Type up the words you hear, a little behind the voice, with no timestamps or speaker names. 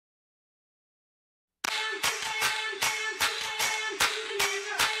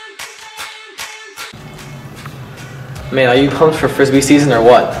Man, are you pumped for Frisbee season or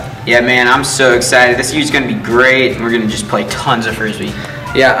what? Yeah, man, I'm so excited. This year's gonna be great. We're gonna just play tons of Frisbee.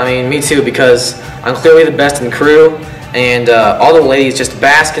 Yeah, I mean, me too, because I'm clearly the best in KREW, and all the ladies just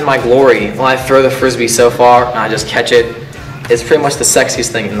bask in my glory when I throw the Frisbee so far and I just catch it. It's pretty much the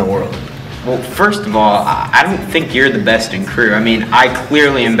sexiest thing in the world. Well, first of all, I don't think you're the best in KREW. I mean, I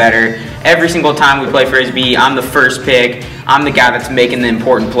clearly am better. Every single time we play Frisbee, I'm the first pick. I'm the guy that's making the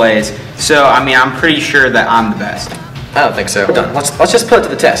important plays. So, I mean, I'm pretty sure that I'm the best. I don't think so. We're done. Let's just put it to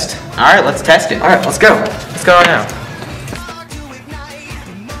the test. Alright, let's test it. Alright, let's go. Let's go right now.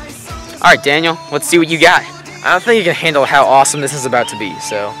 Alright, Daniel, let's see what you got. I don't think you can handle how awesome this is about to be,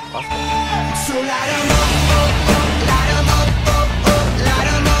 so.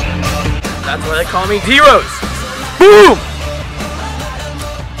 That's why they call me D-Rose. Boom!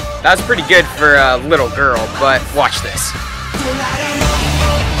 That's pretty good for a little girl, but watch this.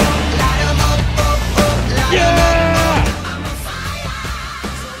 Yeah!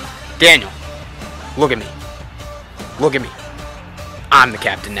 Daniel, look at me. Look at me. I'm the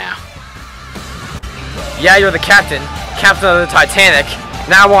captain now. Yeah, you're the captain. Captain of the Titanic.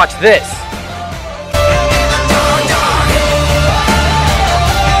 Now watch this.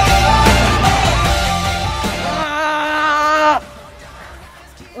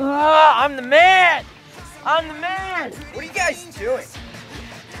 I'm the man! I'm the man! What are you guys doing?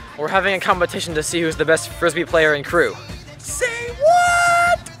 We're having a competition to see who's the best Frisbee player in KREW. Say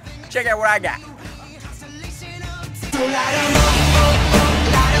what? Check out what I got.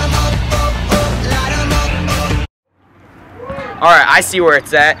 Alright, I see where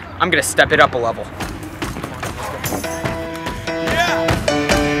it's at. I'm gonna step it up a level. Yeah!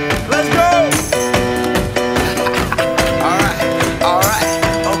 Let's go! Alright,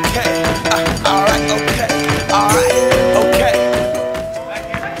 okay. Alright, okay.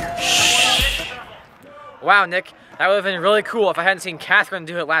 Shh. Wow, Nick, that would have been really cool if I hadn't seen Catherine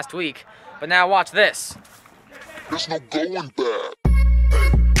do it last week. But now watch this. There's no going back.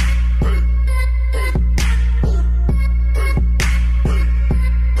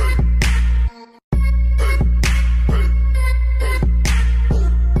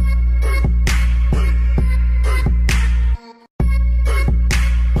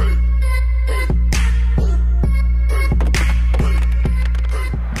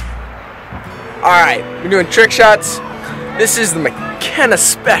 Alright, we're doing trick shots. This is the McKenna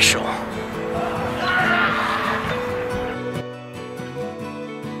special.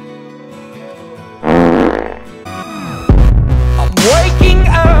 I'm waking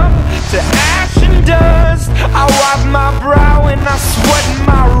up to ash and dust. I wipe my brow and I sweat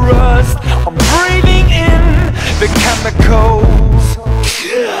my rust. I'm breathing in the chemicals.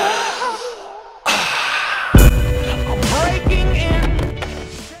 I'm breaking in.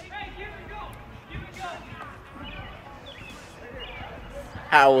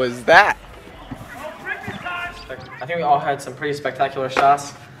 How was that? I think we all had some pretty spectacular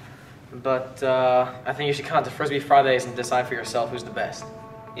shots, but I think you should come out to Frisbee Fridays and decide for yourself who's the best.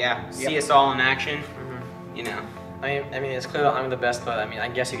 Yeah, see us all in action. You know. I mean, it's clear that I'm the best, but I mean, I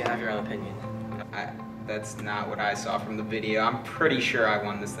guess you can have your own opinion. That's not what I saw from the video. I'm pretty sure I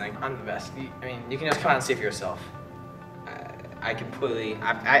won this thing. I'm the best. I mean, you can just come out and see for yourself. I completely.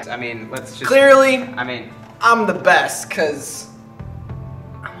 I mean, let's just. Clearly, I mean, I'm the best, cause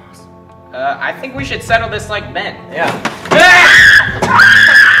I think we should settle this like men. Yeah.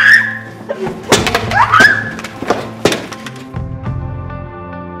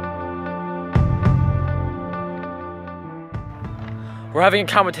 We're having a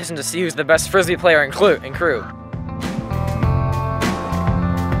competition to see who's the best Frisbee player in KREW.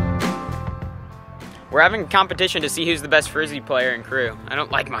 We're having a competition to see who's the best Frisbee player in KREW. I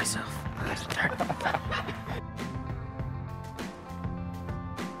don't like myself.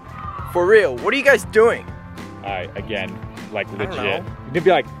 for real, what are you guys doing? Again, like legit. You'd be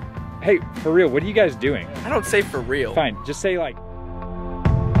like, hey, for real, what are you guys doing? I don't say for real. Fine, just say like.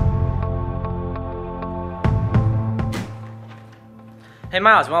 Hey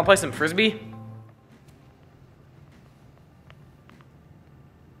Miles, you wanna play some Frisbee?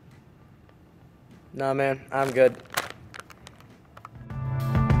 Nah, man, I'm good.